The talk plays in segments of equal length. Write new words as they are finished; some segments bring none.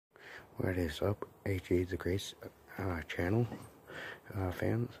What is up, AJ the Grace channel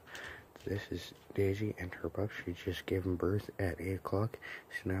fans? This is Daisy and her pup. She just gave him birth at 8 o'clock.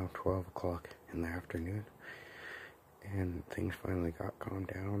 It's now 12 o'clock in the afternoon. And things finally got calmed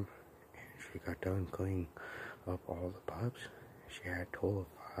down. And she got done cleaning up all the pups. She had a total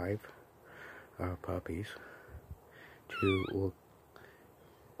of 5 puppies. 2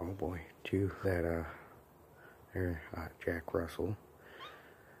 that they're Jack Russell.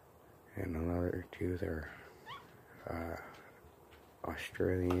 And another 2 that are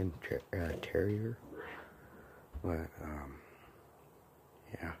Australian Terrier. But,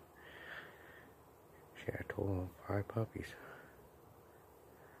 yeah. She had a total of 5 puppies.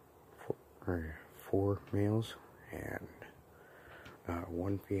 4 males and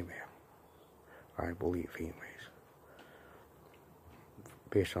 1 female. I believe females.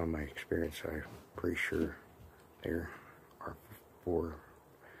 Based on my experience, I'm pretty sure there are 4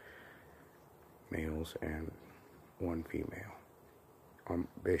 males and 1 female.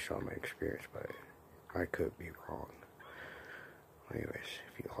 Based on my experience, but I could be wrong. Anyways,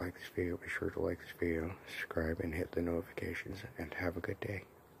 if you like this video, be sure to like this video, subscribe, and hit the notifications, and have a good day.